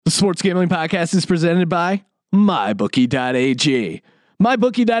The Sports Gambling Podcast is presented by MyBookie.ag.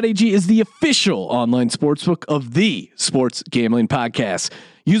 MyBookie.ag is the official online sportsbook of the Sports Gambling Podcast.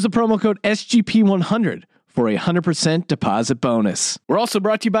 Use the promo code SGP100 for a 100% deposit bonus. We're also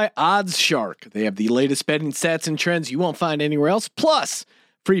brought to you by Odds Shark. They have the latest betting stats and trends you won't find anywhere else, plus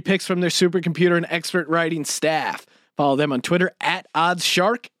free picks from their supercomputer and expert writing staff. Follow them on Twitter at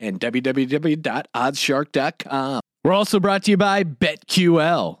OddsShark and www.oddsshark.com. We're also brought to you by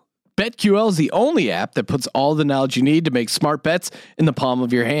BetQL. BetQL is the only app that puts all the knowledge you need to make smart bets in the palm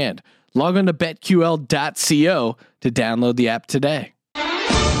of your hand. Log on to betql.co to download the app today.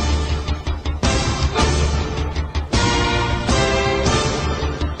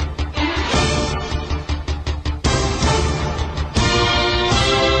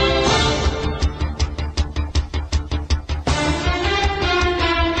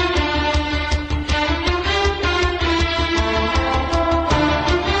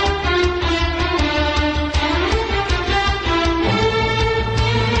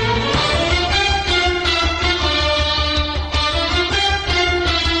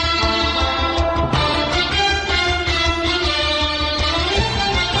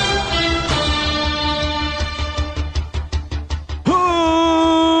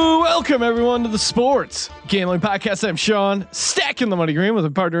 Welcome everyone to the Sports Gambling Podcast. I'm Sean, stacking the money green with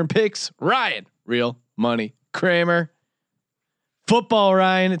a partner in picks, Ryan, real money Kramer. Football,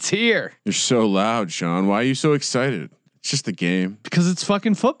 Ryan, it's here. You're so loud, Sean. Why are you so excited? It's just a game. Because it's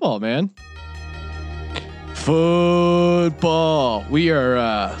fucking football, man. Football.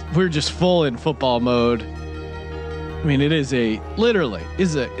 We're just full in football mode. I mean, it is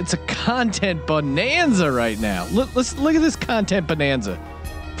it's a content bonanza right now. Let's look at this content bonanza.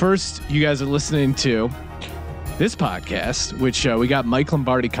 First, you guys are listening to this podcast, which we got Mike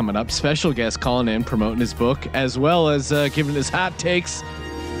Lombardi coming up, special guest calling in, promoting his book, as well as giving his hot takes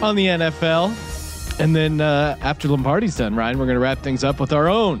on the NFL. And then after Lombardi's done, Ryan, we're going to wrap things up with our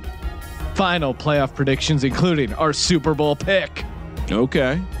own final playoff predictions, including our Super Bowl pick.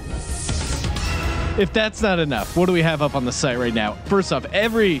 Okay. If that's not enough, what do we have up on the site right now? First off,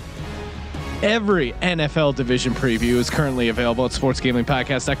 every NFL division preview is currently available at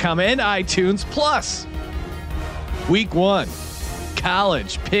sportsgamblingpodcast.com and iTunes. Plus, week 1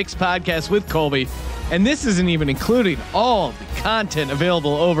 college picks podcast with Colby. And this isn't even including all the content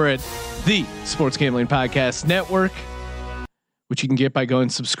available over at the Sports Gambling Podcast Network, which you can get by going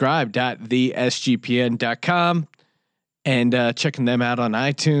subscribe.thesgpn.com and checking them out on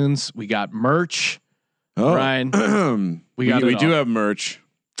iTunes. We got merch. Oh, Ryan, we do have merch.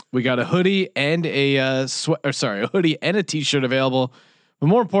 We got a hoodie and a hoodie and a t-shirt available. But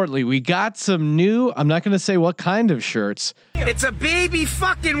more importantly, we got some new, I'm not going to say what kind of shirts. It's a baby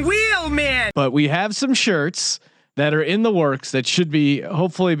fucking wheel, man. But we have some shirts that are in the works that should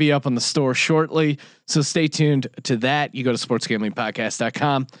hopefully be up on the store shortly. So stay tuned to that. You go to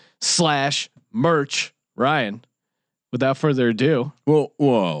sportsgamblingpodcast.com/merch. Ryan, without further ado.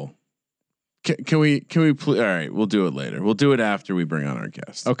 Whoa. Can we please? All right, we'll do it later. We'll do it after we bring on our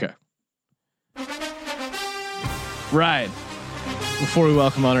guest. Okay. Ryan, before we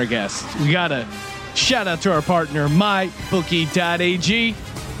welcome on our guest, we got to shout out to our partner, MyBookie.ag,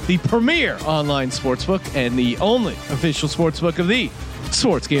 the premier online sportsbook and the only official sportsbook of the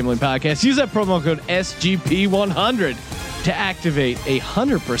Sports Gambling Podcast. Use that promo code SGP100 to activate a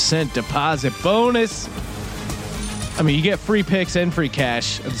 100% deposit bonus. I mean, you get free picks and free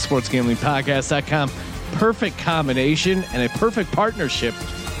cash at the sportsgamblingpodcast.com. Perfect combination and a perfect partnership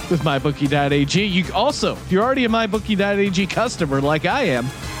with MyBookie.ag. You also, if you're already a MyBookie.ag customer like I am,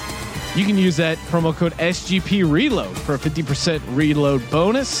 you can use that promo code SGP Reload for a 50% reload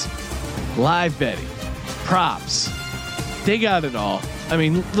bonus. Live betting, props, they got it all. I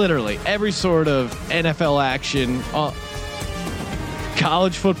mean, literally every sort of NFL action,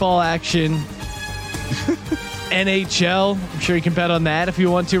 college football action. NHL, I'm sure you can bet on that if you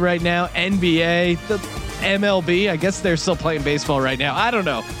want to right now. NBA, the MLB, I guess they're still playing baseball right now. I don't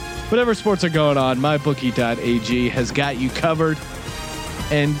know. Whatever sports are going on, MyBookie.ag has got you covered.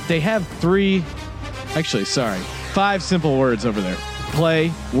 And they have 5 simple words over there.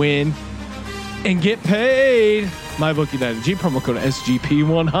 Play, win, and get paid. MyBookie.ag, promo code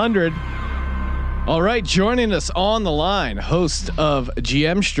SGP100. All right, joining us on the line, host of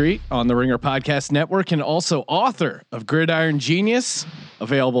GM Street on the Ringer Podcast Network and also author of Gridiron Genius,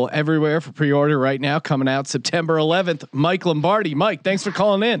 available everywhere for pre-order right now, coming out September 11th, Mike Lombardi. Mike, thanks for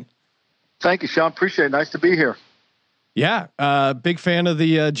calling in. Thank you, Sean. Appreciate it. Nice to be here. Yeah, big fan of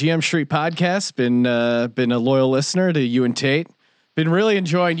the GM Street podcast. Been a loyal listener to you and Tate Been really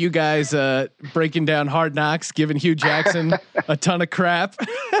enjoying you guys breaking down Hard Knocks, giving Hugh Jackson a ton of crap.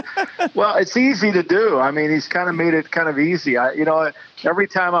 Well, it's easy to do. I mean, he's kind of made it kind of easy. Every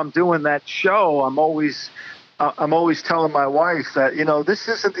time I'm doing that show, I'm always telling my wife that, this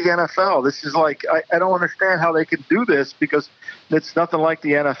isn't the NFL. This is like, I don't understand how they can do this because it's nothing like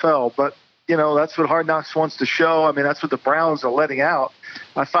the NFL. But, that's what Hard Knocks wants to show. I mean, that's what the Browns are letting out.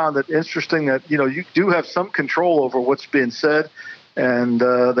 I found it interesting that, you do have some control over what's being said. And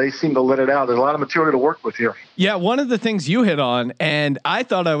they seem to let it out. There's a lot of material to work with here. Yeah, one of the things you hit on, and I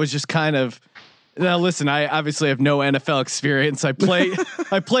thought I was just kind of. Now, listen, I obviously have no NFL experience. I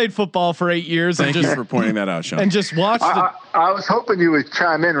played football for 8 years. Thank you for pointing that out, Sean. And just watched. I was hoping you would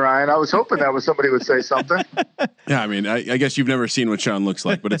chime in, Ryan. I was hoping that somebody would say something. Yeah, I mean, I guess you've never seen what Sean looks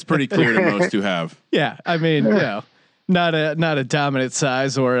like, but it's pretty clear to most who have. Yeah, I mean, not a dominant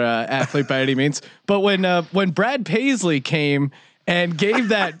size or athlete by any means. But when Brad Paisley came and gave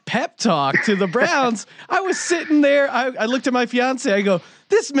that pep talk to the Browns, I was sitting there. I looked at my fiance. I go,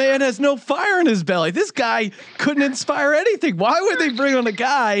 this man has no fire in his belly. This guy couldn't inspire anything. Why would they bring on a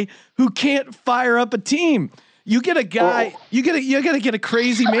guy who can't fire up a team? You get a guy, you gotta get a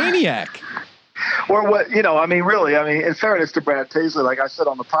crazy maniac. Or what, really, in fairness to Brad Paisley, like I said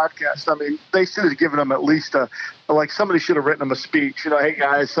on the podcast, they should have given him at least somebody should have written him a speech. Hey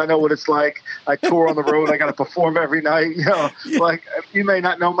guys, I know what it's like. I tour on the road. I got to perform every night. Like you may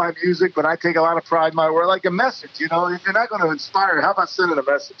not know my music, but I take a lot of pride in my work. Like a message, if you're not going to inspire, how about sending a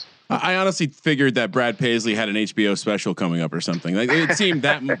message? I honestly figured that Brad Paisley had an HBO special coming up or something. Like it seemed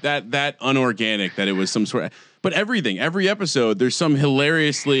that unorganic that it was some sort of, but every episode, there's some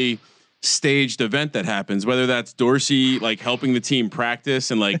hilariously staged event that happens, whether that's Dorsey like helping the team practice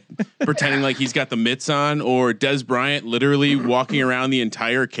and like pretending like he's got the mitts on, or Des Bryant literally walking around the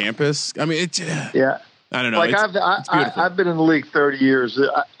entire campus. I mean, I don't know. Like I've been in the league 30 years.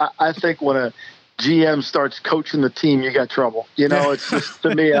 I think when a GM starts coaching the team, you got trouble. It's just,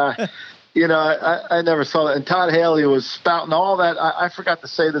 to me, I never saw that. And Todd Haley was spouting all that. I forgot to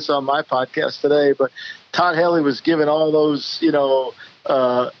say this on my podcast today, but Todd Haley was giving all those,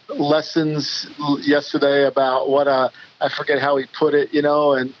 lessons yesterday about what I forget how he put it,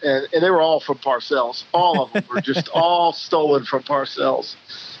 and they were all from Parcells. All of them were just all stolen from Parcells.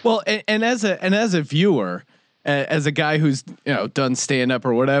 Well, and as a viewer, as a guy who's done stand up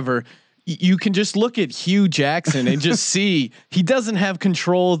or whatever, you can just look at Hugh Jackson and just see he doesn't have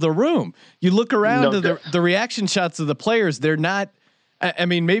control of the room. You look around to the reaction shots of the players; they're not. I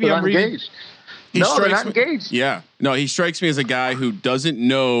mean, maybe they're I'm reading. Engaged. They're not engaged. Yeah. No, he strikes me as a guy who doesn't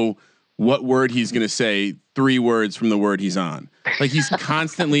know what word he's going to say 3 words from the word he's on. Like he's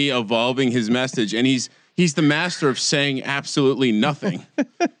constantly evolving his message, and he's the master of saying absolutely nothing.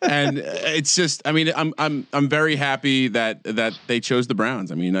 And it's just, I'm very happy that they chose the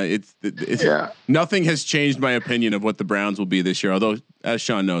Browns. I mean, it's nothing has changed my opinion of what the Browns will be this year. Although, as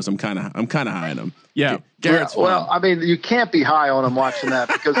Sean knows, I'm kind of high on them. Yeah. Garrett's well, you can't be high on them watching that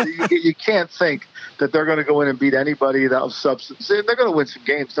because you can't think that they're going to go in and beat anybody of substance. They're going to win some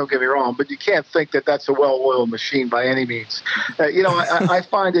games, don't get me wrong, but you can't think that that's a well-oiled machine by any means. I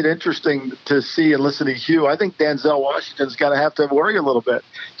find it interesting to see and listen to Hugh. I think Denzel Washington's got to have to worry a little bit.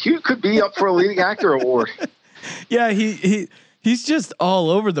 Hugh could be up for a leading actor award. Yeah, he's just all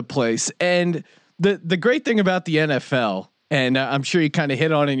over the place. And the great thing about the NFL, and I'm sure you kind of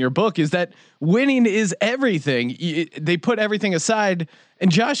hit on in your book, is that winning is everything. They put everything aside, and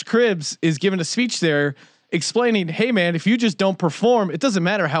Josh Cribbs is giving a speech there explaining, hey man, if you just don't perform, it doesn't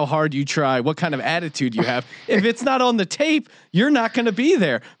matter how hard you try, what kind of attitude you have. If it's not on the tape, you're not going to be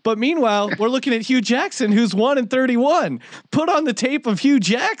there. But meanwhile, we're looking at Hugh Jackson, who's 1-31. Put on the tape of Hugh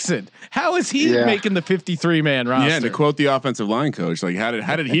Jackson. How is he making the 53-man roster? Yeah, and to quote the offensive line coach, like how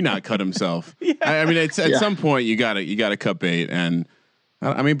did he not cut himself? I mean, it's at some point you got to cut bait. And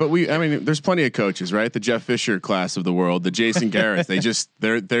there's plenty of coaches, right? The Jeff Fisher class of the world, the Jason Garrett,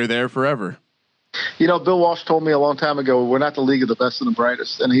 they're there forever. Bill Walsh told me a long time ago, we're not the league of the best and the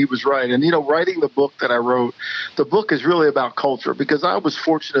brightest. And he was right. And, writing the book that I wrote, the book is really about culture because I was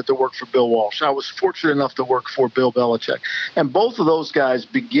fortunate to work for Bill Walsh. I was fortunate enough to work for Bill Belichick. And both of those guys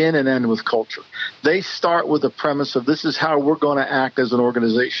begin and end with culture. They start with the premise of this is how we're going to act as an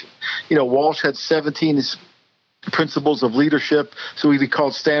organization. Walsh had 17 principles of leadership, so we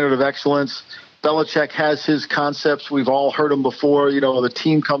called standard of excellence. Belichick has his concepts. We've all heard them before. The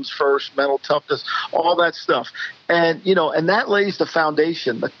team comes first, mental toughness, all that stuff. And, and that lays the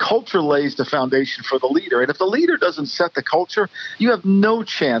foundation. The culture lays the foundation for the leader. And if the leader doesn't set the culture, you have no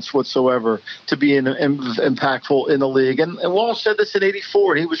chance whatsoever to be impactful in the league. And Walsh said this in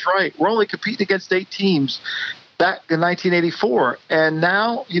 '84, and he was right. We're only competing against 8 teams. back in 1984. And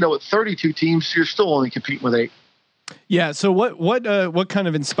now, at 32 teams, you're still only competing with 8. Yeah. So what kind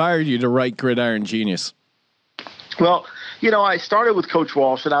of inspired you to write Gridiron Genius? Well, I started with Coach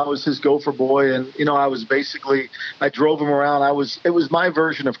Walsh, and I was his gopher boy, and I drove him around. It was my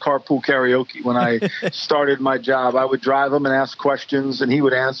version of carpool karaoke when I started my job. I would drive him and ask questions, and he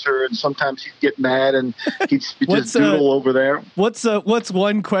would answer, and sometimes he'd get mad and he'd just doodle over there. What's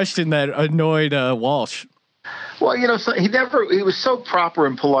one question that annoyed Walsh? Well, so he was so proper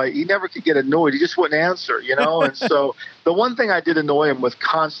and polite. He never could get annoyed. He just wouldn't answer, And so the one thing I did annoy him with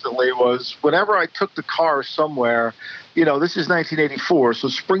constantly was whenever I took the car somewhere, this is 1984. So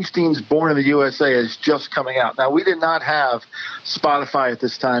Springsteen's Born in the USA is just coming out. Now, we did not have Spotify at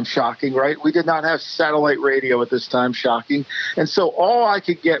this time. Shocking, right? We did not have satellite radio at this time. Shocking. And so all I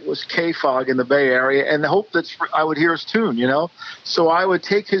could get was K-Fog in the Bay Area and the hope that I would hear his tune, So I would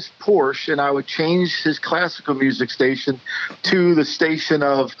take his Porsche and I would change his classical music station to the station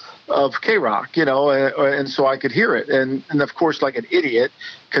of K-Rock, and so I could hear it. And of course, like an idiot,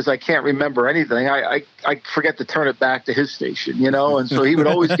 because I can't remember anything, I forget to turn it back to his station, and so he would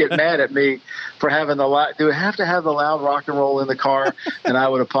always get mad at me for having do we have to have the loud rock and roll in the car? And I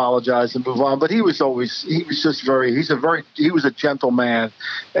would apologize and move on. But he was a gentle man,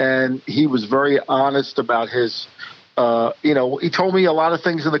 and he was very honest about his he told me a lot of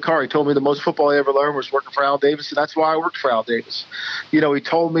things in the car. He told me the most football I ever learned was working for Al Davis, and that's why I worked for Al Davis. He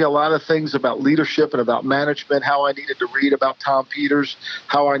told me a lot of things about leadership and about management, how I needed to read about Tom Peters,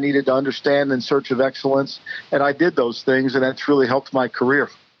 how I needed to understand In Search of Excellence, and I did those things, and that's really helped my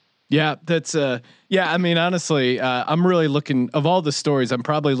career. Yeah, that's I mean, honestly, I'm really of all the stories, I'm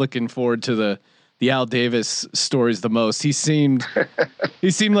probably looking forward to the Al Davis stories the most. He seemed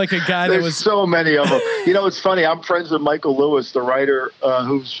like a guy that was so many of them. It's funny. I'm friends with Michael Lewis, the writer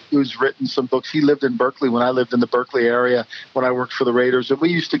who's written some books. He lived in Berkeley when I lived in the Berkeley area when I worked for the Raiders, and we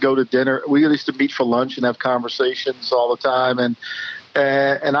used to go to dinner. We used to meet for lunch and have conversations all the time. And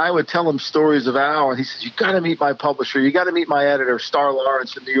I would tell him stories of Al, and he says, "You got to meet my publisher. You got to meet my editor, Star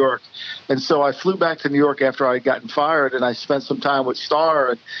Lawrence in New York." And so I flew back to New York after I had gotten fired, and I spent some time with Star,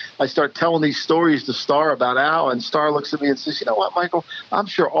 and I start telling these stories to Star about Al, and Star looks at me and says, "You know what, Michael? I'm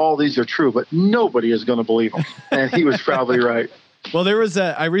sure all these are true, but nobody is going to believe them." And he was probably right. Well,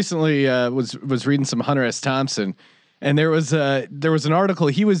 I recently was reading some Hunter S. Thompson. And there was an article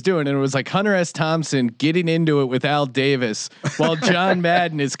he was doing, and it was like Hunter S. Thompson getting into it with Al Davis while John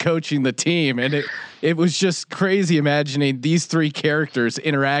Madden is coaching the team, and it was just crazy imagining these three characters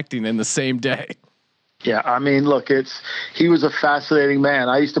interacting in the same day. Yeah, I mean, look, he was a fascinating man.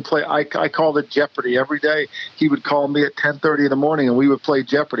 I used to play. I called it Jeopardy every day. He would call me at 10:30 in the morning, and we would play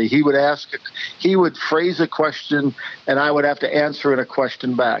Jeopardy. He would phrase a question, and I would have to answer in a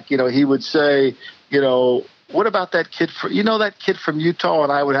question back. He would say, what about that kid that kid from Utah?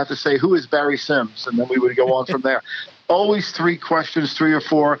 And I would have to say, who is Barry Sims? And then we would go on from there. Always 3 questions, 3 or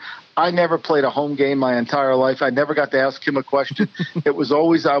 4. I never played a home game my entire life. I never got to ask him a question. I was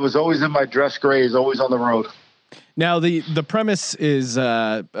always in my dress grays, always on the road. Now the premise is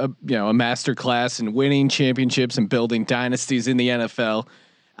a master class in winning championships and building dynasties in the NFL.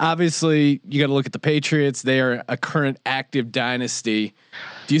 Obviously, you got to look at the Patriots. They are a current active dynasty.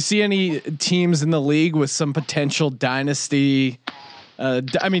 Do you see any teams in the league with some potential dynasty?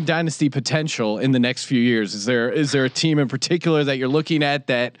 Dynasty potential in the next few years. Is there a team in particular that you're looking at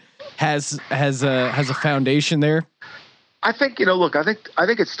that has a foundation there? I think, I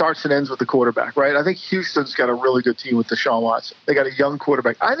think it starts and ends with the quarterback, right? I think Houston's got a really good team with Deshaun Watson. They got a young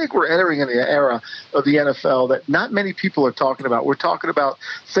quarterback. I think we're entering in the era of the NFL that not many people are talking about. We're talking about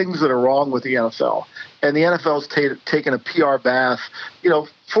things that are wrong with the NFL. And the NFL's taken a PR bath,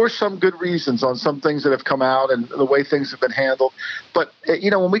 for some good reasons on some things that have come out and the way things have been handled. But,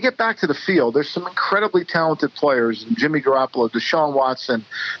 when we get back to the field, there's some incredibly talented players. Jimmy Garoppolo, Deshaun Watson,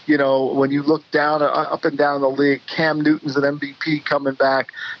 when you look down, up and down the league, Cam Newton's an MVP coming back.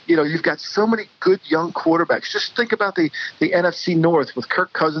 You've got so many good young quarterbacks. Just think about the NFC North with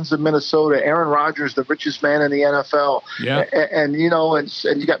Kirk Cousins in Minnesota, Aaron Rodgers, the richest man in the NFL. Yeah. And you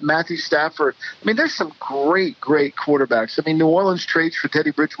got Matthew Stafford. I mean, there's some great quarterbacks. I mean, New Orleans trades for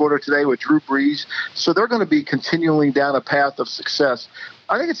Teddy Bridgewater today with Drew Brees. So they're going to be continuing down a path of success.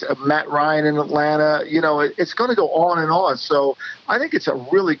 I think it's Matt Ryan in Atlanta. It's going to go on and on. So I think it's a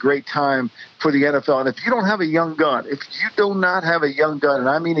really great time for the NFL. And if you don't have a young gun, if you do not have a young gun, and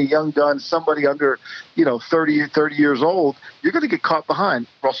I mean a young gun, somebody under, 30 years old, you're going to get caught behind.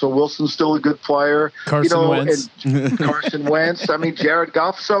 Russell Wilson's still a good player. Carson Wentz. And Carson Wentz. I mean, Jared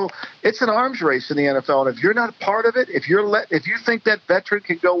Goff. So it's an arms race in the NFL. And if you're not part of it, if you think that veteran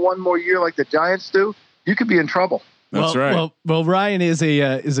can go one more year like the Giants do, you could be in trouble. That's right. Well, Ryan is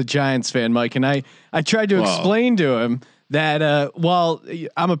a Giants fan, Mike, and I tried to explain to him that while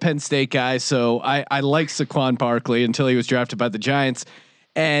I'm a Penn State guy, so I like Saquon Barkley until he was drafted by the Giants,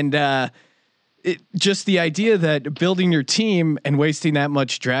 and just the idea that building your team and wasting that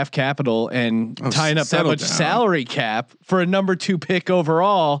much draft capital and tying up that much salary cap for a number 2 pick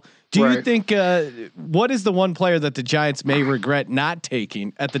overall. Do you think what is the one player that the Giants may regret not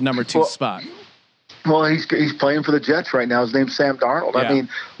taking at the number 2 spot? Well, he's playing for the Jets right now. His name's Sam Darnold. Yeah. I mean,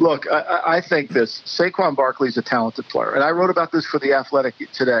 look, I think this Saquon Barkley's a talented player, and I wrote about this for the Athletic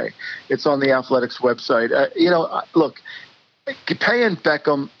today. It's on the Athletics website. Look. Paying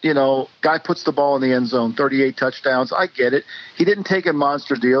Beckham, guy puts the ball in the end zone, 38 touchdowns. I get it. He didn't take a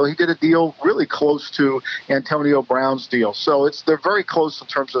monster deal. He did a deal really close to Antonio Brown's deal. So they're very close in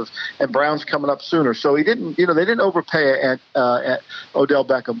terms of, and Brown's coming up sooner. So he didn't, they didn't overpay at Odell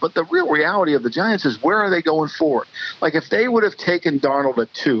Beckham. But the real reality of the Giants is, where are they going forward? Like, if they would have taken Darnold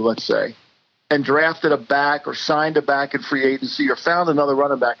at 2, let's say, and drafted a back or signed a back in free agency or found another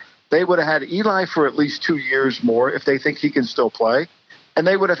running back, they would have had Eli for at least 2 years more if they think he can still play, and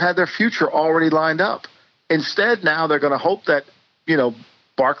they would have had their future already lined up. Instead, now they're going to hope that,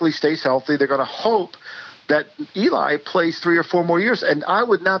 Barkley stays healthy. They're going to hope that Eli plays 3 or 4 more years. And I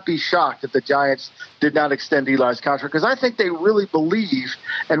would not be shocked if the Giants did not extend Eli's contract, because I think they really believe,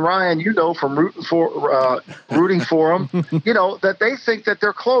 and Ryan, from rooting for them, that they think that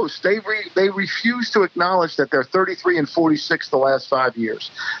they're close. They refuse to acknowledge that they're 33 and 46 the last 5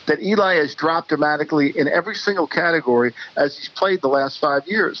 years, that Eli has dropped dramatically in every single category as he's played the last 5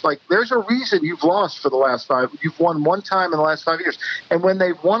 years. Like, there's a reason you've lost for the last 5. You've won one time in the last 5 years. And when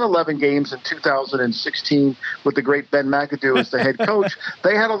they've won 11 games in 2016 with the great Ben McAdoo as the head coach,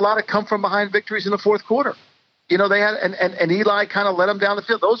 they had a lot of come from behind victories in the fourth quarter. They had, and Eli kind of let them down the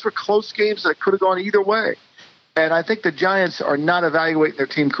field. Those were close games that could have gone either way. And I think the Giants are not evaluating their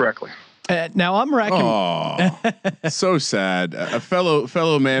team correctly. Now I'm racking. Oh, so sad. A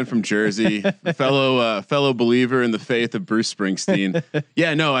fellow man from Jersey, a fellow believer in the faith of Bruce Springsteen.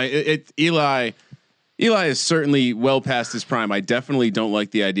 Yeah, no, Eli is certainly well past his prime. I definitely don't like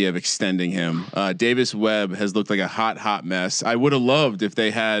the idea of extending him. Davis Webb has looked like a hot mess. I would have loved if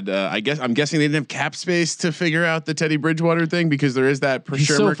they had. I'm guessing they didn't have cap space to figure out the Teddy Bridgewater thing, because there is that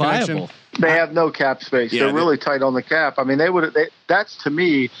Shermer connection. They have no cap space. Yeah, they're really tight on the cap. I mean, that's to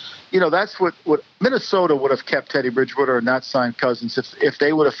me. That's what Minnesota would have kept Teddy Bridgewater and not signed Cousins if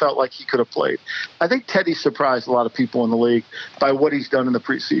they would have felt like he could have played. I think Teddy surprised a lot of people in the league by what he's done in the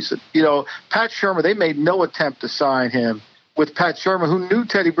preseason. Pat Shermer, they made no attempt to sign him with Pat Shermer, who knew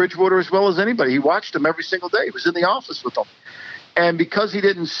Teddy Bridgewater as well as anybody. He watched him every single day. He was in the office with him. And because he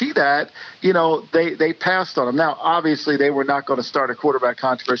didn't see that, they passed on him. Now, obviously, they were not going to start a quarterback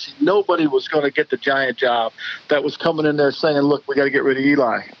controversy. Nobody was going to get the Giant job that was coming in there saying, look, we got to get rid of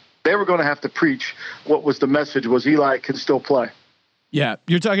Eli. They were going to have to preach what was the message was Eli can still play. Yeah,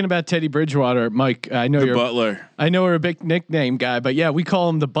 you're talking about Teddy Bridgewater, Mike. I know you're Butler. I know you're a big nickname guy, but yeah, we call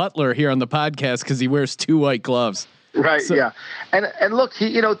him the Butler here on the podcast because he wears 2 white gloves. Right. So, yeah. And look,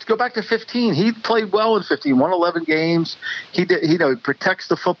 he, to go back to 15, he played well in 15, won 11 games. He did, he protects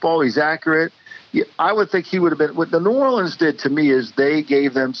the football. He's accurate. I would think he would have been, what the New Orleans did to me is they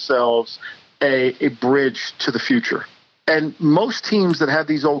gave themselves a bridge to the future. And most teams that have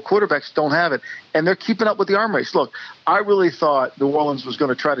these old quarterbacks don't have it, and they're keeping up with the arm race. Look, I really thought New Orleans was going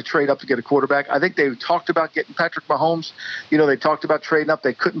to try to trade up to get a quarterback. I think they talked about getting Patrick Mahomes. They talked about trading up.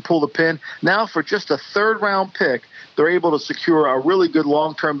 They couldn't pull the pin. Now, for just a 3rd-round pick, they're able to secure a really good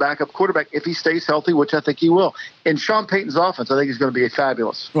long-term backup quarterback if he stays healthy, which I think he will. In Sean Payton's offense, I think he's going to be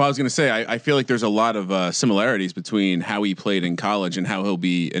fabulous. Well, I was going to say, I feel like there's a lot of similarities between how he played in college and how he'll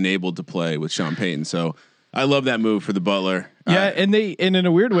be enabled to play with Sean Payton. So I love that move for the Butler. Yeah, and in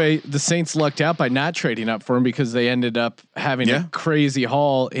a weird way, the Saints lucked out by not trading up for him because they ended up having a crazy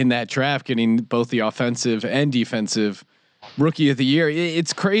haul in that draft, getting both the offensive and defensive rookie of the year.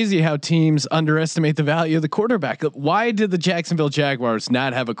 It's crazy how teams underestimate the value of the quarterback. Why did the Jacksonville Jaguars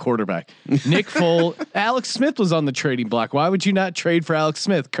not have a quarterback? Nick Foles, Alex Smith was on the trading block. Why would you not trade for Alex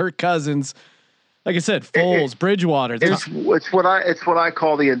Smith? Kirk Cousins. Like I said, Foles, Bridgewater. It's what I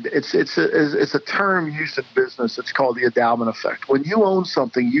call it's a term used in business. It's called the endowment effect. When you own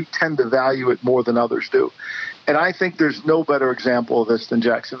something, you tend to value it more than others do. And I think there's no better example of this than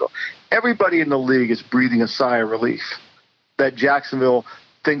Jacksonville. Everybody in the league is breathing a sigh of relief that Jacksonville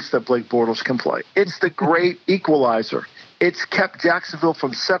thinks that Blake Bortles can play. It's the great equalizer. it's kept Jacksonville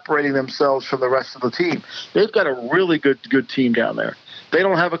from separating themselves from the rest of the team. They've got a really good team down there. They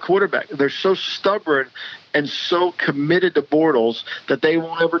don't have a quarterback. They're so stubborn and so committed to Bortles that they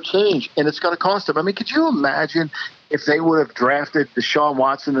won't ever change, and it's going to cost them. I mean, could you imagine if they would have drafted Deshaun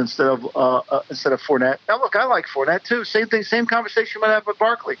Watson instead of Fournette? Now, look, I like Fournette too. Same thing, same conversation you might have with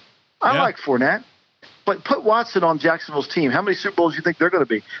Barkley. I like Fournette. But put Watson on Jacksonville's team. How many Super Bowls do you think they're going to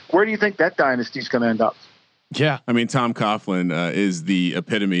be? Where do you think that dynasty is going to end up? Yeah, I mean, Tom Coughlin is the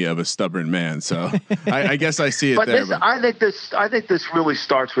epitome of a stubborn man. So I guess I see it but there. I think this really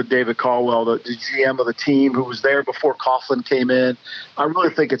starts with David Caldwell, the GM of the team, who was there before Coughlin came in. I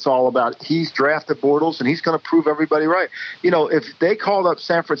really think it's all about he's drafted Bortles and he's going to prove everybody right. If they called up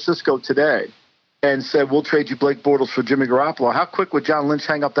San Francisco today and said, we'll trade you Blake Bortles for Jimmy Garoppolo, how quick would John Lynch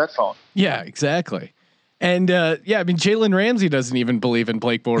hang up that phone? Yeah, exactly. And I mean, Jalen Ramsey doesn't even believe in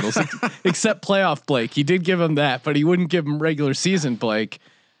Blake Bortles except playoff Blake. He did give him that, but he wouldn't give him regular season Blake.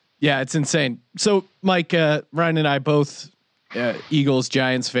 Yeah, it's insane. So Mike, Ryan and I both Eagles,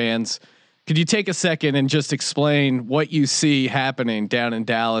 Giants fans. Could you take a second and just explain what you see happening down in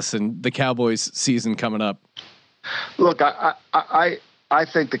Dallas and the Cowboys season coming up? Look, I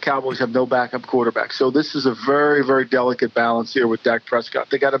think the Cowboys have no backup quarterback. So this is a very, very delicate balance here with Dak Prescott.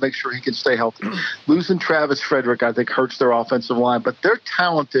 They got to make sure he can stay healthy. Losing Travis Frederick, I think, hurts their offensive line, but they're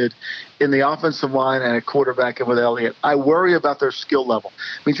talented in the offensive line and a quarterback and with Elliott. I worry about their skill level.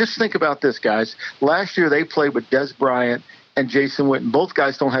 I mean, just think about this, guys. Last year they played with Des Bryant and Jason Witten. Both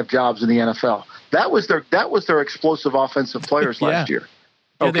guys don't have jobs in the NFL. That was their explosive offensive players last year.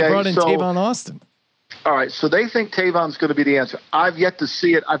 Yeah, they brought in Tavon Austin. All right, so they think Tavon's going to be the answer. I've yet to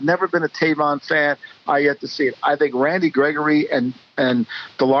see it. I've never been a Tavon fan. I yet to see it. I think Randy Gregory and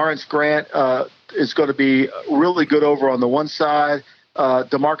DeLawrence Grant is going to be really good over on the one side.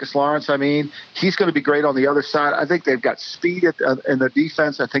 DeMarcus Lawrence, he's going to be great on the other side. I think they've got speed in their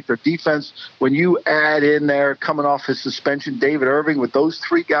defense. I think their defense, when you add in there coming off his suspension, David Irving, with those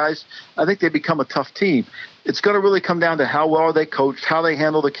three guys, I think they become a tough team. It's going to really come down to how well are they coached, how they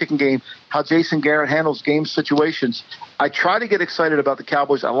handle the kicking game, how Jason Garrett handles game situations. I try to get excited about the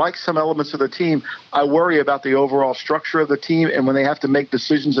Cowboys. I like some elements of the team. I worry about the overall structure of the team, and when they have to make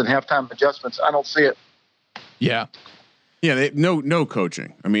decisions and halftime adjustments, I don't see it. Yeah. Yeah, no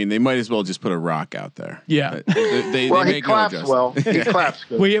coaching. I mean, they might as well just put a rock out there. Yeah, they he claps well. He claps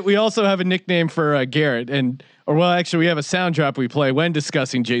good. We also have a nickname for Garrett, actually, we have a sound drop we play when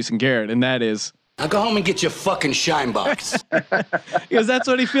discussing Jason Garrett, and that is. Now go home and get your fucking shine box. Because that's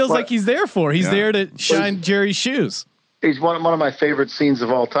what he feels like he's there for. He's there to shine Jerry's shoes. He's one of my favorite scenes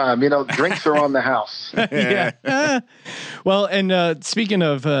of all time. Drinks are on the house. Yeah. Well, and speaking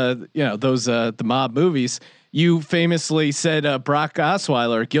of those the mob movies. You famously said Brock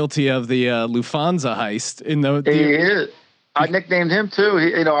Osweiler guilty of the Lufthansa heist. He is. I nicknamed him too.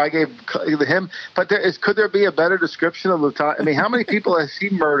 I gave him. But could there be a better description of Lufthansa? I mean, how many people has he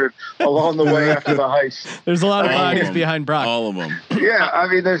murdered along the way after the heist? There's a lot of bodies behind Brock. All of them. Yeah,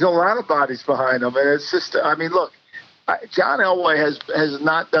 there's a lot of bodies behind him, and it's just. Look. John Elway has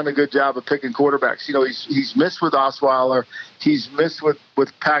not done a good job of picking quarterbacks. He's missed with Osweiler. He's missed with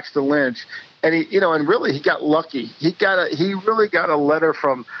Paxton Lynch. And he got lucky. He really got a letter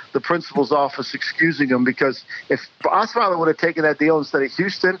from the principal's office excusing him, because if Osweiler would have taken that deal instead of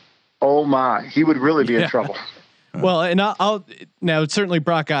Houston, oh my, he would really be in trouble. Well, and I'll now certainly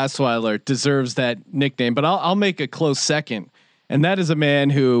Brock Osweiler deserves that nickname, but I'll make a close second, and that is a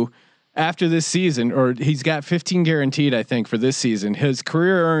man who, after this season, or he's got 15 guaranteed, I think, for this season, his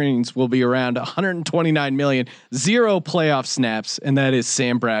career earnings will be around 129 million, 0 playoff snaps, and that is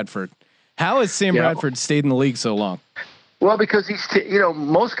Sam Bradford. How has Sam Bradford stayed in the league so long? Well, because he's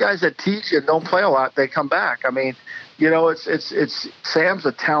most guys that teach and don't play a lot, they come back. It's Sam's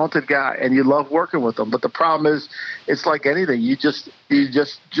a talented guy, and you love working with him. But the problem is, it's like anything. You just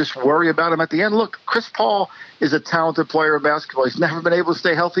worry about him at the end. Look, Chris Paul is a talented player in basketball. He's never been able to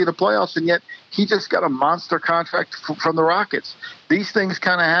stay healthy in the playoffs, and yet he just got a monster contract from the Rockets. These things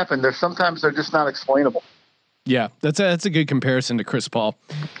kind of happen. Sometimes they're just not explainable. Yeah, that's a good comparison to Chris Paul.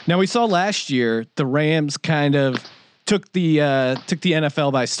 Now, we saw last year the Rams kind of took the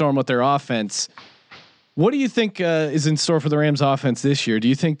NFL by storm with their offense. What do you think is in store for the Rams offense this year? Do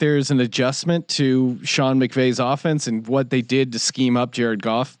you think there's an adjustment to Sean McVay's offense and what they did to scheme up Jared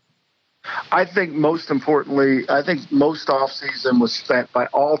Goff? I think most importantly, most offseason was spent by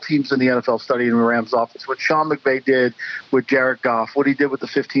all teams in the NFL studying the Rams offense. What Sean McVay did with Jared Goff, what he did with the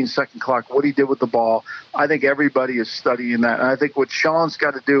 15-second clock, what he did with the ball. I think everybody is studying that. And I think what Sean's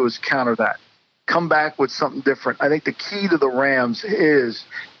got to do is counter that. come back with something different. I think the key to the Rams is,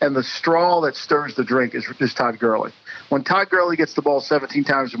 and the straw that stirs the drink is Todd Gurley. When Todd Gurley gets the ball 17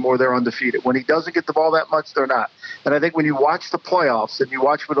 times or more, they're undefeated. When he doesn't get the ball that much, they're not. And I think when you watch the playoffs and you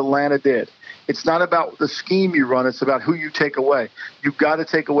watch what Atlanta did, it's not about the scheme you run. It's about who you take away. You've got to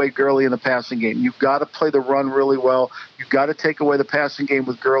take away Gurley in the passing game. You've got to play the run really well. You've got to take away the passing game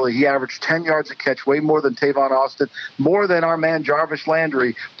with Gurley. He averaged 10 yards a catch, way more than Tavon Austin, more than our man Jarvis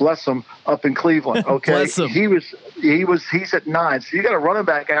Landry, bless him, up in Cleveland. Okay, Bless him. He's at 9. So you got a running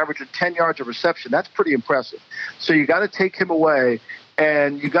back averaging 10 yards of reception. That's pretty impressive. So you got to take him away.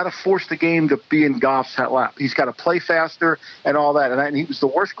 And you got to force the game to be in Goff's lap. He's got to play faster and all that. And he was the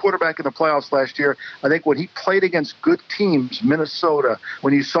worst quarterback in the playoffs last year. I think when he played against good teams, Minnesota,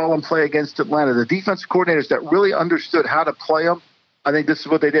 when you saw him play against Atlanta, the defensive coordinators that really understood how to play him, I think this is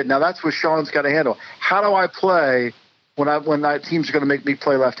what they did. Now that's what Sean's got to handle. How do I play when teams are going to make me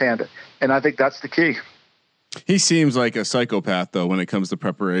play left-handed? And I think that's the key. He seems like a psychopath though when it comes to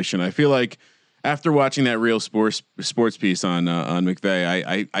preparation. I feel like after watching that Real Sports piece on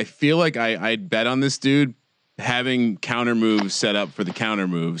McVay, I feel like I'd bet on this dude having counter moves set up for the counter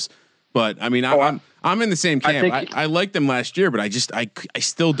moves. But I mean, I'm in the same camp. I liked them last year, but I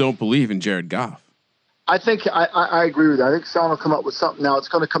still don't believe in Jared Goff. I think I agree with that. I think Sean will come up with something now. It's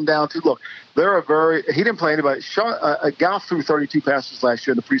going to come down to, look, he didn't play anybody. Goff threw 32 passes last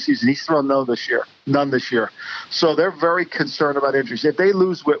year in the preseason. He's thrown none this year. So they're very concerned about injuries. If they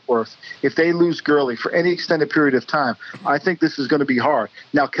lose Whitworth, if they lose Gurley for any extended period of time, I think this is going to be hard.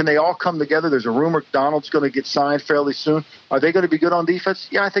 Now, can they all come together? There's a rumor Donald's going to get signed fairly soon. Are they going to be good on defense?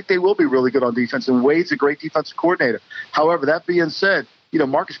 Yeah, I think they will be really good on defense. And Wade's a great defensive coordinator. However, that being said,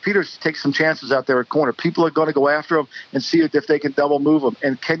 Marcus Peters takes some chances out there at corner. People are going to go after him and see if they can double move him.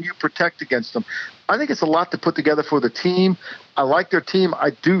 And can you protect against them? I think it's a lot to put together for the team. I like their team.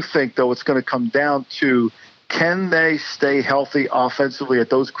 I do think, though, it's going to come down to, can they stay healthy offensively at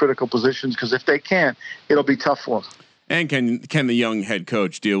those critical positions? Because if they can't, it'll be tough for them. And can the young head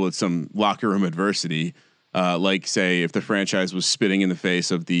coach deal with some locker room adversity? Like say if the franchise was spitting in the face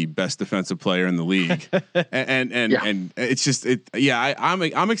of the best defensive player in the league, and it's just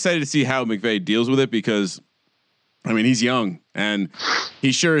I'm excited to see how McVay deals with it, because I mean he's young and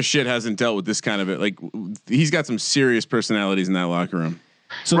he sure as shit hasn't dealt with this kind of it. Like he's got some serious personalities in that locker room.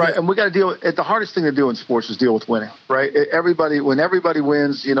 So right, and we got to deal with it. The hardest thing to do in sports is deal with winning. Right, when everybody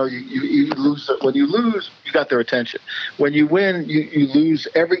wins, you lose. When you lose, you got their attention. When you win, you lose.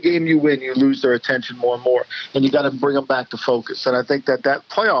 Every game you win, you lose their attention more and more, and you got to bring them back to focus. And I think that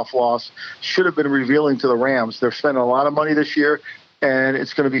playoff loss should have been revealing to the Rams. They're spending a lot of money this year, and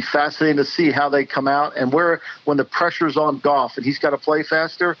it's going to be fascinating to see how they come out and when the pressure's on Goff and he's got to play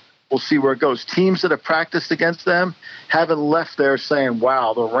faster. We'll see where it goes. Teams that have practiced against them haven't left there saying,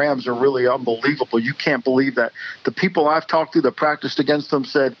 wow, the Rams are really unbelievable. You can't believe that. The people I've talked to that practiced against them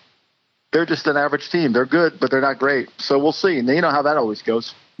said they're just an average team. They're good, but they're not great. So we'll see. And you know how that always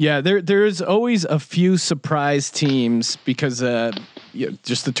goes. Yeah, there's always a few surprise teams because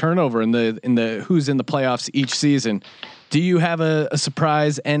just the turnover in the who's in the playoffs each season. Do you have a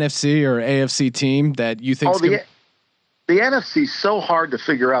surprise NFC or AFC team that you think? The NFC is so hard to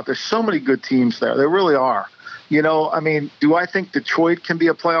figure out. There's so many good teams there. There really are. Do I think Detroit can be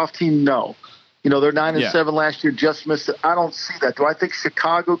a playoff team? No. They're 9-7 last year, just missed it. I don't see that. Do I think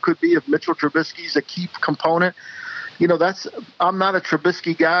Chicago could be if Mitchell Trubisky's a key component? I'm not a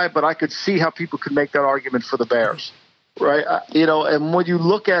Trubisky guy, but I could see how people could make that argument for the Bears. Right. And when you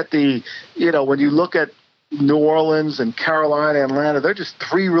look at New Orleans and Carolina, Atlanta, they're just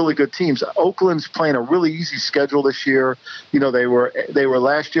three really good teams. Oakland's playing a really easy schedule this year. They were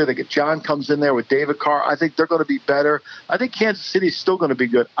last year. John comes in there with David Carr. I think they're going to be better. I think Kansas City's still going to be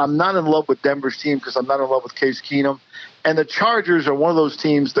good. I'm not in love with Denver's team because I'm not in love with Case Keenum. And the Chargers are one of those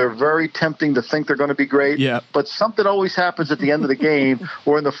teams. They're very tempting to think they're going to be great. Yeah. But something always happens at the end of the game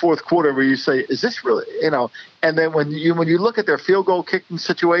or in the fourth quarter where you say, is this really, and then when you look at their field goal kicking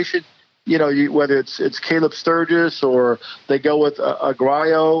situation, whether it's Caleb Sturgis or they go with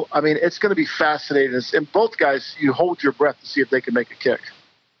Aguayo, I mean, it's going to be fascinating. And both guys, you hold your breath to see if they can make a kick.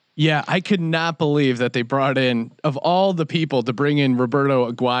 Yeah, I could not believe that they brought in, of all the people, to bring in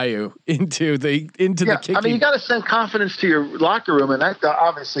Roberto Aguayo into the kicking. I mean, you got to send confidence to your locker room, and that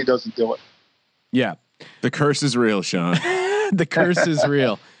obviously doesn't do it. Yeah, the curse is real, Sean. The curse is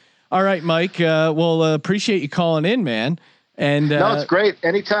real. All right, Mike. Well, appreciate you calling in, man. And no, it's great.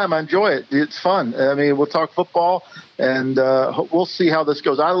 Anytime, I enjoy it. It's fun. I mean, we'll talk football, and we'll see how this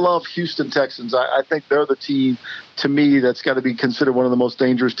goes. I love Houston Texans. I think they're the team, to me, that's got to be considered one of the most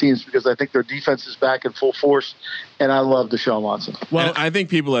dangerous teams because I think their defense is back in full force, and I love Deshaun Watson. Well, and I think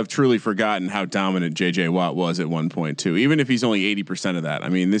people have truly forgotten how dominant J.J. Watt was at one point too. Even if he's only 80% of that, I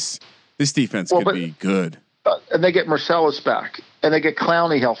mean this defense could be good. And they get Marcellus back, and they get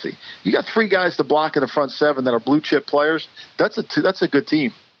Clowney healthy. You got 3 guys to block in the front 7 that are blue chip players. That's a good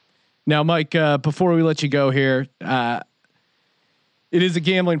team. Now, Mike, before we let you go here, it is a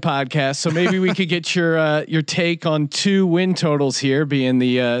gambling podcast, so maybe we could get your take on 2 win totals here, being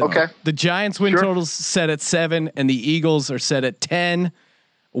the Giants win totals set at 7 and the Eagles are set at 10.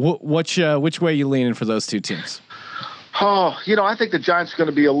 Which way are you leaning for those 2 teams? Oh, I think the Giants are going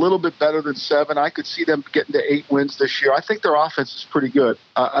to be a little bit better than 7. I could see them getting to 8 wins this year. I think their offense is pretty good.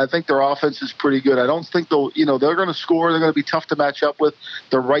 I don't think they're going to score. They're going to be tough to match up with.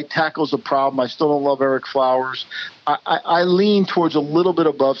 Their right tackle's a problem. I still don't love Eric Flowers. I lean towards a little bit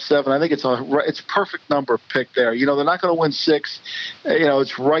above 7. I think it's a perfect number pick there. They're not going to win 6.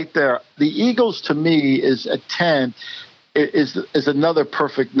 It's right there. The Eagles, to me, is at 10. Is another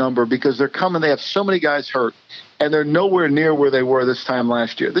perfect number because they're coming. They have so many guys hurt, and they're nowhere near where they were this time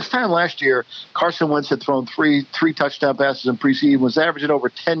last year. This time last year, Carson Wentz had thrown three touchdown passes in preseason, was averaging over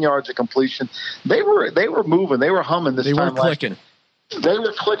 10 yards of completion. They were moving. They were humming this time last year. They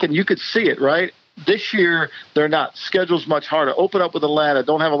were clicking. You could see it, right? This year, they're not. Schedule's much harder. Open up with Atlanta.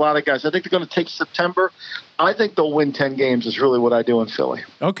 Don't have a lot of guys. I think they're going to take September. I think they'll win 10 games is really what I do in Philly.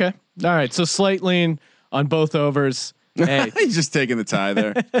 Okay. All right. So slight lean on both overs. Hey, he's just taking the tie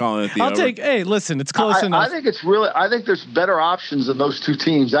there, calling it the over. Hey, listen, it's close enough. I think there's better options than those 2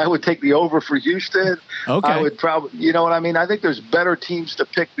 teams. I would take the over for Houston. Okay. I would probably, you know what I mean? I think there's better teams to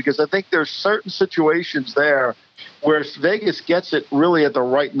pick because I think there's certain situations there where Vegas gets it really at the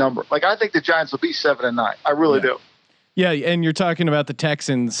right number. Like I think the Giants will be 7 and 9. I really do. Yeah, and you're talking about the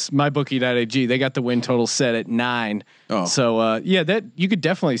Texans, mybookie.ag. They got the win total set at 9. Oh. So that you could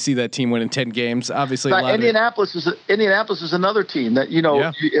definitely see that team winning 10 games. Obviously, Indianapolis is another team that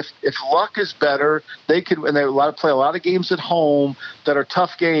if luck is better, they could, and they play a lot of games at home that are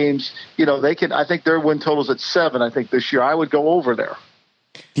tough games. They can. I think their win totals at 7. I think this year I would go over there.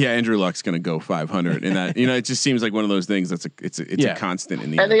 Yeah, Andrew Luck's going to go 500 in that. It just seems like one of those things that's a constant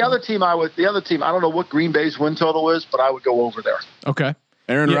in the. And the other team, I don't know what Green Bay's win total is, but I would go over there. Okay.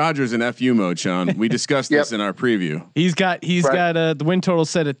 Aaron Rodgers in FU mode, Sean. We discussed this in our preview. He's got the win total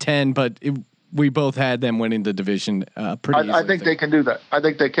set at 10, but we both had them winning the division pretty easily. I think they can do that. I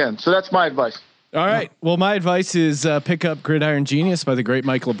think they can. So that's my advice. All right. Well, my advice is pick up Gridiron Genius by the great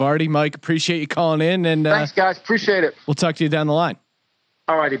Mike Lombardi. Mike, appreciate you calling in, and thanks, guys. Appreciate it. We'll talk to you down the line.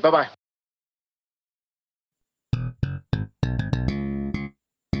 All righty. Bye-bye.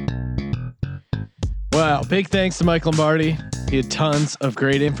 Wow. Big thanks to Mike Lombardi. He had tons of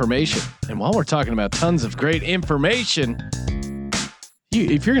great information. And while we're talking about tons of great information,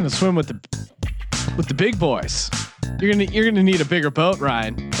 if you're going to swim with the big boys, you're going to need a bigger boat,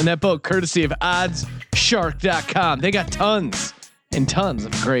 Ryan. And that boat courtesy of oddsshark.com. They got tons and tons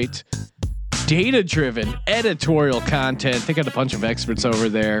of great data-driven editorial content. They got a bunch of experts over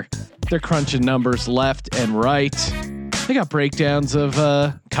there. They're crunching numbers left and right. They got breakdowns of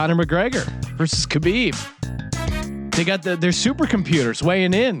Conor McGregor versus Khabib. They got their supercomputers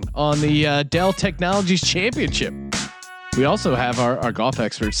weighing in on the Dell Technologies Championship. We also have our golf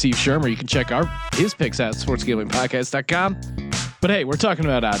expert, Steve Shermer. You can check his picks out at sportsgamblingpodcast.com. But hey, we're talking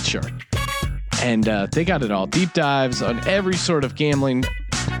about OddsShark. And they got it all. Deep dives on every sort of gambling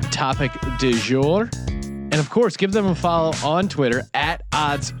topic du jour. And of course, give them a follow on Twitter at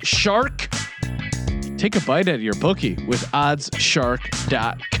OddsShark. Take a bite out of your bookie with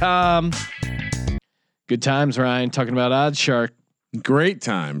oddsshark.com. Good times, Ryan, talking about OddsShark. Great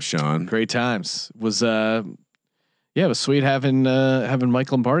times, Sean. Great times. It was sweet having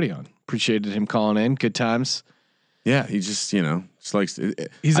Mike Lombardi on. Appreciated him calling in. Good times. Yeah, he just likes.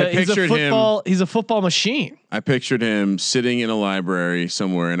 He's a football machine. I pictured him sitting in a library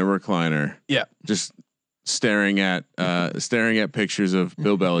somewhere in a recliner. Yeah, just staring at pictures of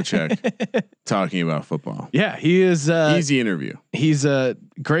Bill Belichick talking about football. Yeah, he is easy interview. He's a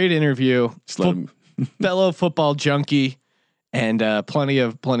great interview. Fellow football junkie, and plenty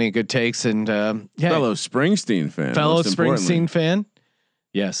of good takes. And fellow Springsteen fan. Fellow Springsteen fan.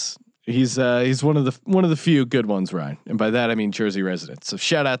 Yes. He's one of the few good ones, Ryan, and by that I mean Jersey residents. So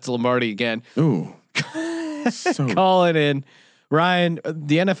shout out to Lombardi again. Ooh, calling in, Ryan.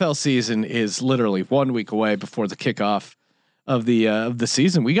 The NFL season is literally 1 week away before the kickoff of the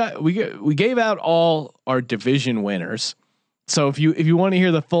season. We gave out all our division winners, So if you want to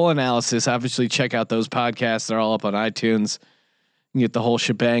hear the full analysis, obviously check out those podcasts. They're all up on iTunes. You can get the whole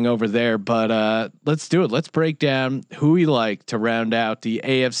shebang over there. But let's do it. Let's break down who we like to round out the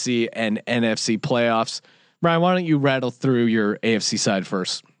AFC and NFC playoffs. Brian, why don't you rattle through your AFC side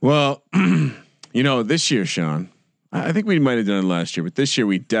first? Well, this year, Sean, I think we might have done it last year, but this year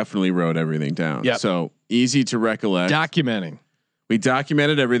we definitely wrote everything down. Yep. So easy to recollect. Documenting. We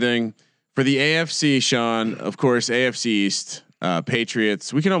documented everything. For the AFC, Sean, of course, AFC East,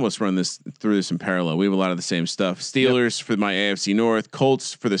 Patriots. We can almost run through this in parallel. We have a lot of the same stuff. Steelers for my AFC North,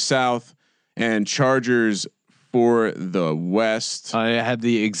 Colts for the South, and Chargers for the West. I had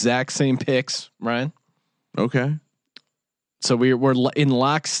the exact same picks, Ryan. Okay. So we're in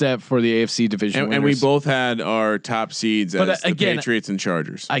lockstep for the AFC division, and we both had our top seeds as the Patriots and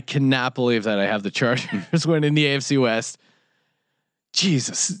Chargers. I cannot believe that I have the Chargers winning the AFC West.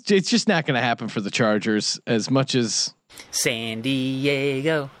 Jesus, it's just not going to happen for the Chargers as much as San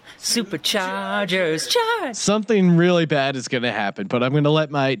Diego Superchargers. Charge. Something really bad is going to happen. But I'm going to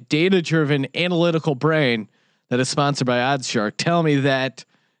let my data-driven analytical brain that is sponsored by OddsShark tell me that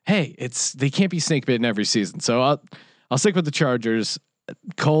hey, they can't be snake bitten every season. So I'll stick with the Chargers,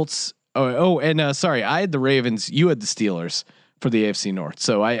 Colts. Sorry, I had the Ravens. You had the Steelers for the AFC North.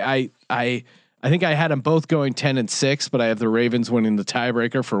 So I think I had them both going 10-6, but I have the Ravens winning the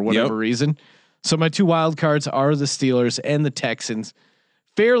tiebreaker for whatever reason. So my two wild cards are the Steelers and the Texans.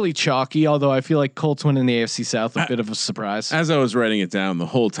 Fairly chalky, although I feel like Colts winning the AFC South a bit of a surprise. As I was writing it down the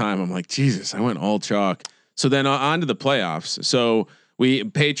whole time, I'm like, Jesus, I went all chalk. So then on to the playoffs. So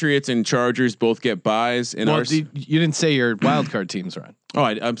Patriots and Chargers both get buys in our. You didn't say your wild card teams, right? Oh,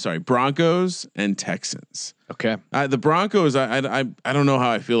 I'm sorry. Broncos and Texans. Okay. The Broncos, I don't know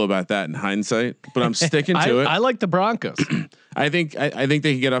how I feel about that in hindsight, but I'm sticking to it. I like the Broncos. I think they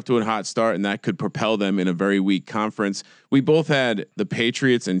can get off to a hot start, and that could propel them in a very weak conference. We both had the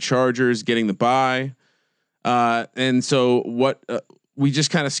Patriots and Chargers getting the bye, and so we just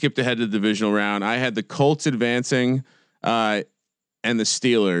kind of skipped ahead to the divisional round. I had the Colts advancing, and the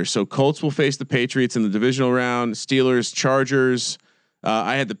Steelers. So Colts will face the Patriots in the divisional round. Steelers, Chargers.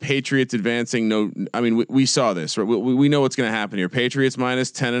 I had the Patriots advancing. We saw this. Right? We know what's going to happen here. Patriots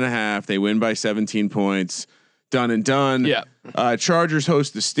minus 10.5. They win by 17 points. Done and done. Yeah. Chargers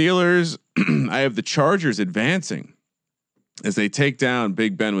host the Steelers. I have the Chargers advancing as they take down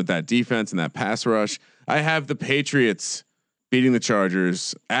Big Ben with that defense and that pass rush. I have the Patriots beating the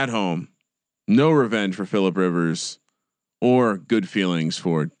Chargers at home. No revenge for Phillip Rivers or good feelings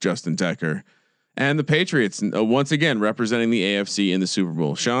for Justin Decker. And the Patriots once again representing the AFC in the Super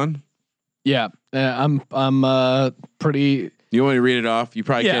Bowl. Sean, yeah, I'm pretty. You want me to read it off? You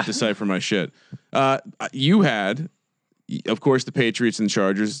probably can't decipher my shit. You had, of course, the Patriots and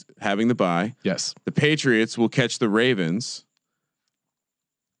Chargers having the bye. Yes, the Patriots will catch the Ravens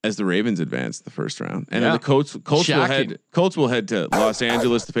as the Ravens advance the first round, and then the Colts will head to Los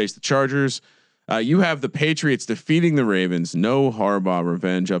Angeles to face the Chargers. You have the Patriots defeating the Ravens. No Harbaugh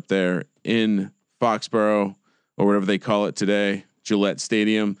revenge up there in Foxborough or whatever they call it today, Gillette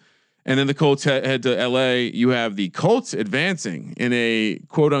Stadium. And then the Colts head to LA. You have the Colts advancing in a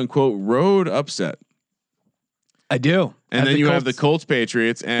quote unquote road upset. I do. And then you have the Colts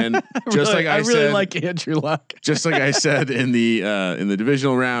Patriots. And just like I really like Andrew Luck. Just like I said in the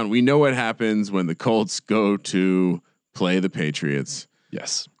divisional round, we know what happens when the Colts go to play the Patriots.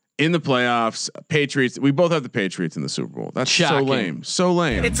 Yes. In the playoffs, Patriots. We both have the Patriots in the Super Bowl. That's shocking. So lame. So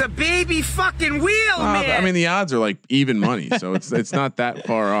lame. It's a baby fucking wheel, man. I mean, the odds are like even money, so it's not that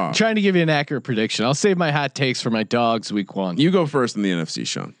far off. I'm trying to give you an accurate prediction. I'll save my hot takes for my dogs week 1. You go first in the NFC,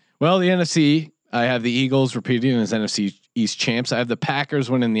 Sean. Well, the NFC, I have the Eagles repeating as NFC East champs. I have the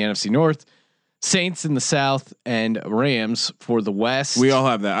Packers winning the NFC North, Saints in the South, and Rams for the West. We all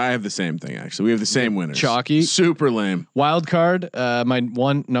have that. I have the same thing actually. We have the same winners. Chalky, super lame. Wild card. My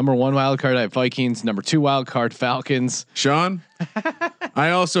number 1 wild card. I have Vikings. Number 2 wild card Falcons. Sean,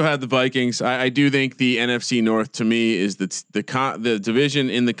 I also had the Vikings. I do think the NFC North to me is the division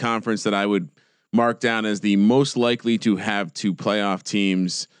in the conference that I would mark down as the most likely to have 2 playoff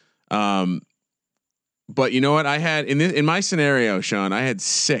teams. But you know what? I had in my scenario, Sean, I had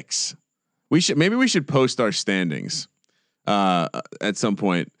 6. We should post our standings at some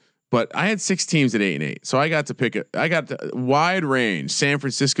point. But I had 6 teams at 8-8, so I got to pick I got a wide range. San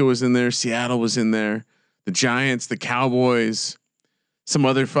Francisco was in there, Seattle was in there, the Giants, the Cowboys, some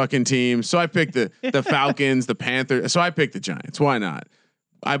other fucking teams. So I picked the Falcons, the Panthers. So I picked the Giants. Why not?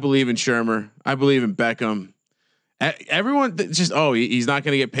 I believe in Shermer. I believe in Beckham. Everyone just he's not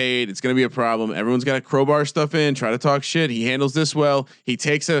going to get paid. It's going to be a problem. Everyone's got to crowbar stuff in, try to talk shit. He handles this well. He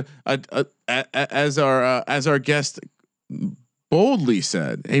takes as our guest boldly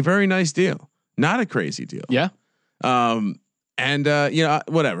said a very nice deal, not a crazy deal. Yeah. Whatever.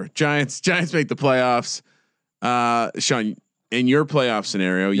 Giants make the playoffs. Sean, in your playoff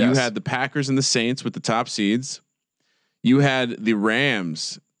scenario, you had the Packers and the Saints with the top seeds. You had the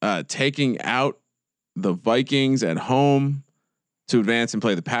Rams taking out the Vikings at home to advance and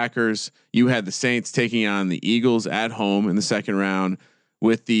play the Packers. You had the Saints taking on the Eagles at home in the second round,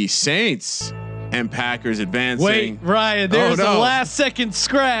 with the Saints and Packers advancing. Wait, Ryan, there's a last second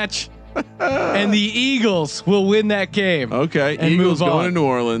scratch. And the Eagles will win that game. Okay, and Eagles move going on. to New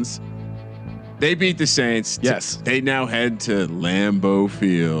Orleans. They beat the Saints. Yes. They now head to Lambeau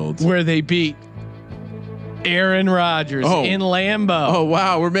Field, where they beat Aaron Rodgers in Lambeau. Oh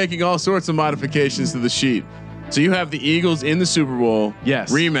wow, we're making all sorts of modifications to the sheet. So you have the Eagles in the Super Bowl.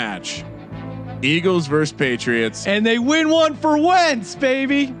 Yes. Rematch. Eagles versus Patriots. And they win one for Wentz,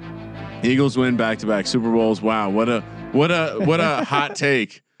 baby. Eagles win back-to-back Super Bowls. Wow, what a hot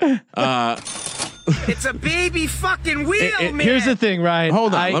take. It's a baby fucking wheel, man. Here's the thing, Ryan.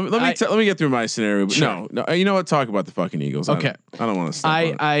 Hold on. Let me get through my scenario. Sure. No, you know what? Talk about the fucking Eagles. Okay. I don't want to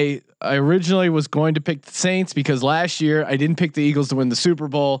stop. I originally was going to pick the Saints because last year I didn't pick the Eagles to win the Super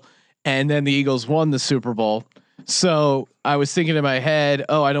Bowl, and then the Eagles won the Super Bowl. So I was thinking in my head,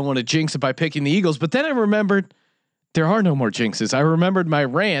 I don't want to jinx it by picking the Eagles. But then I remembered there are no more jinxes. I remembered my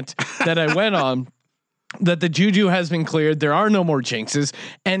rant that I went on, that the juju has been cleared. There are no more jinxes.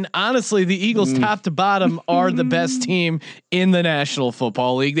 And honestly, the Eagles top to bottom are the best team in the National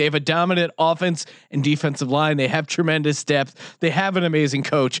Football League. They have a dominant offense and defensive line. They have tremendous depth. They have an amazing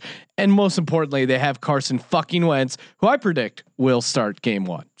coach. And most importantly, they have Carson fucking Wentz, who I predict will start game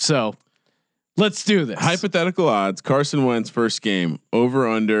 1. So let's do this. Hypothetical odds. Carson Wentz first game, over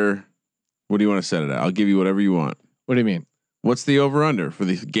under. What do you want to set it at? I'll give you whatever you want. What do you mean? What's the over under for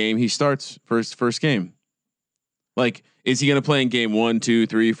the game he starts first game? Like, is he going to play in game 1, 2,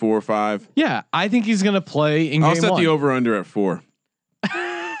 3, 4, 5? Yeah, I think he's going to play in game 1. I'll set the over under at 4. All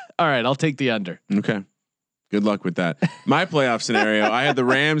right, I'll take the under. Okay. Good luck with that. My playoff scenario, I had the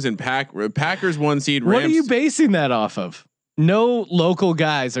Rams and Packers 1 seed. Rams. What are you basing that off of? No local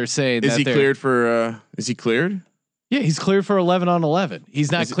guys are saying is he cleared for is he cleared? Yeah, he's cleared for 11 on 11.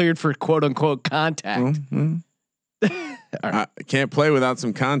 He's not cleared for quote unquote contact. I can't play without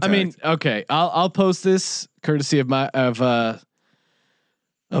some contact. I mean, okay, I'll post this courtesy of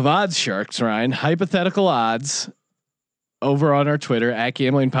Odds Sharks, Ryan. Hypothetical odds over on our Twitter at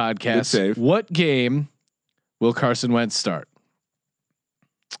Gambling Podcast. What game will Carson Wentz start?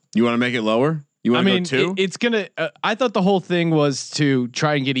 You want to make it lower? You want to go 2? It's gonna. I thought the whole thing was to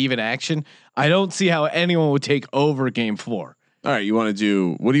try and get even action. I don't see how anyone would take over game 4. All right, you want to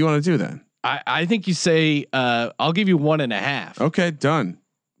do? What do you want to do then? I think you say I'll give you 1.5. Okay, done.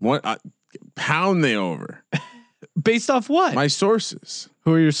 Pound the over. Based off what? My sources.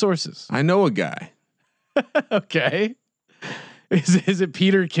 Who are your sources? I know a guy. Okay. Is it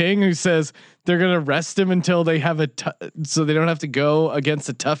Peter King who says they're gonna rest him until they have so they don't have to go against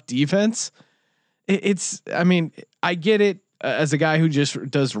a tough defense? I mean, I get it as a guy who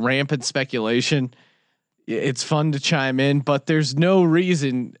just does rampant speculation. It's fun to chime in, but there's no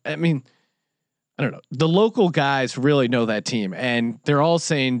reason. I mean, I don't know. The local guys really know that team, and they're all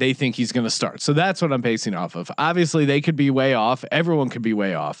saying they think he's going to start. So that's what I'm basing off of. Obviously, they could be way off. Everyone could be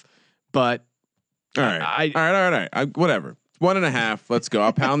way off, but all right, all right. Whatever. 1.5. Let's go.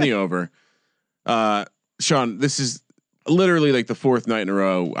 I'll pound the over. Sean, this is literally like the 4th night in a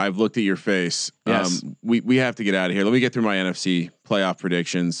row I've looked at your face. Yes. We have to get out of here. Let me get through my NFC playoff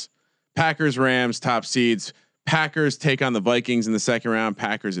predictions. Packers, Rams, top seeds. Packers take on the Vikings in the second round.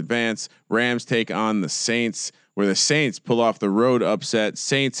 Packers advance. Rams take on the Saints, where the Saints pull off the road upset.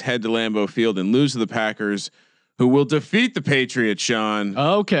 Saints head to Lambeau Field and lose to the Packers, who will defeat the Patriots, Sean.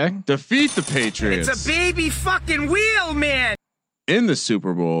 Okay. Defeat the Patriots. It's a baby fucking wheel, man. In the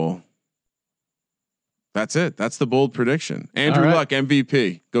Super Bowl. That's it. That's the bold prediction. Andrew Luck,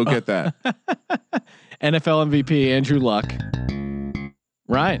 MVP. Go get that. NFL MVP, Andrew Luck.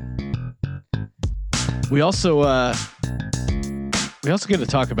 Ryan. We also get to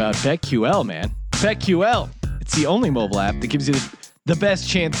talk about BetQL, man. BetQL. It's the only mobile app that gives you the best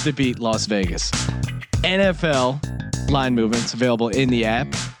chance to beat Las Vegas. NFL line movements available in the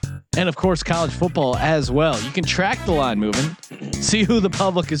app, and of course college football as well. You can track the line movement, see who the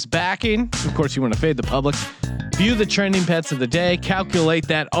public is backing. Of course, you want to fade the public. View the trending bets of the day. Calculate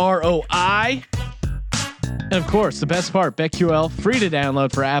that ROI. And of course, the best part, BetQL, free to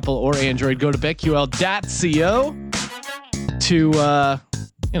download for Apple or Android. Go to betql.co to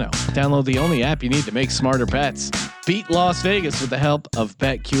download the only app you need to make smarter bets. Beat Las Vegas with the help of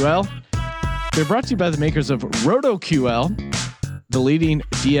BetQL. They're brought to you by the makers of RotoQL. the leading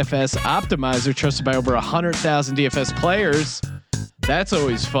DFS optimizer trusted by over 100,000 DFS players. That's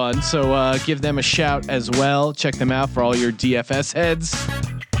always fun. So give them a shout as well. Check them out for all your DFS heads.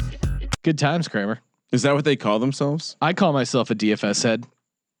 Good times, Kramer. Is that what they call themselves? I call myself a DFS head.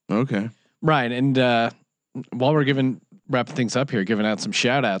 Okay. Ryan, and while we're wrapping things up here, giving out some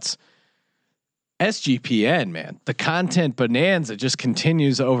shout outs. SGPN, man, the content bonanza just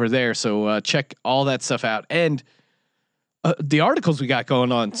continues over there. So check all that stuff out. And the articles we got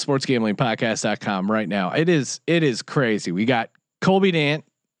going on sportsgamblingpodcast.com right now. It is crazy. We got Colby Dant,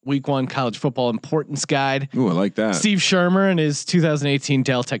 Week 1 college football importance guide. Ooh, I like that. Steve Shermer and his 2018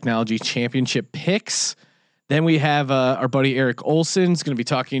 Dell Technology Championship picks. Then we have our buddy Eric Olson's going to be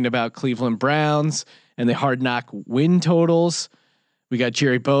talking about Cleveland Browns and the Hard Knock win totals. We got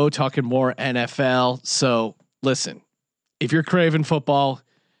Jerry Bow talking more NFL. So listen, if you're craving football,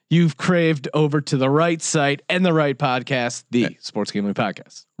 you've craved over to the right site and the right podcast, the Sports Gambling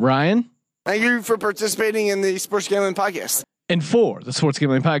Podcast. Ryan, thank you for participating in the Sports Gambling Podcast. And for the Sports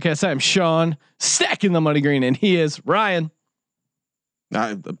Gambling Podcast, I'm Sean, stacking the money green, and he is Ryan.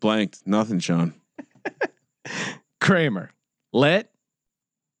 I blanked. Nothing, Sean. Kramer, let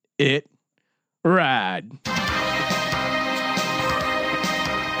it ride.